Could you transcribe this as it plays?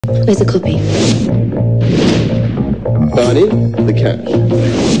Where's a copy? Barney, the cash.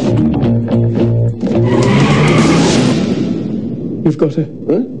 You've got it.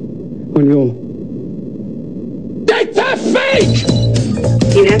 Huh? On your... That's a fake!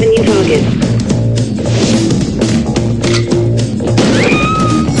 You have a new target.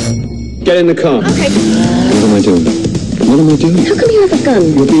 Get in the car. Okay. What am I doing? What am I doing? How come you have a gun?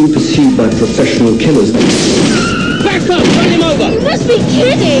 You're being pursued by professional killers. Back up! Run him over! You must be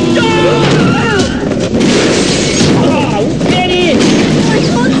kidding! Oh, get in! I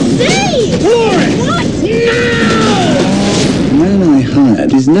can't see! Warren! What? The man I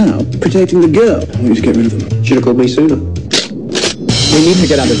hired is now protecting the girl. I need to get rid of them. Should have called me sooner. We need to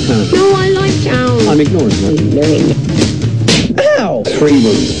get out of town. No, I like town. I'm ignoring you. Ow! 3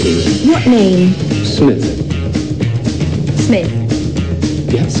 rooms, please. What name? Smith. Smith.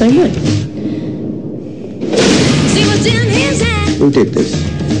 Yeah. Same way. Who did this?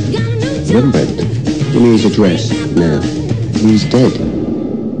 Rembrandt. Give me his address, now. He's dead.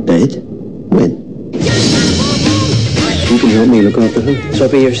 Dead? When? You can help me look after her. So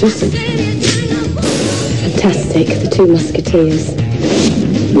I'll be your assistant. Fantastic, the Two Musketeers.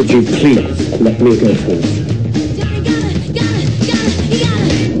 Would you please let me go first?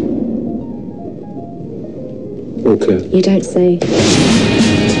 All clear. You don't say.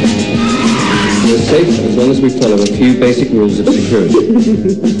 You're safe as long as we follow a few basic rules of security.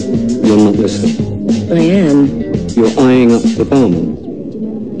 You're not listening. I am. You're eyeing up the barman.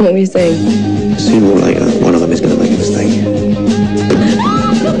 What were you saying? Sooner or later, one of them is going to make a mistake.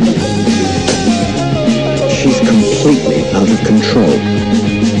 She's completely out of control.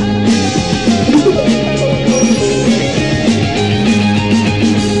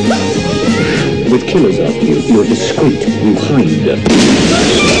 With killers after you, you're discreet, you hide.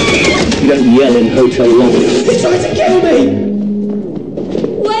 You don't yell in hotel lobbies. He's trying to kill me!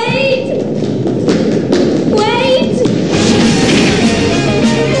 Wait! Wait!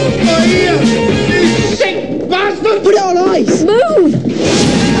 Put it on ice! Move!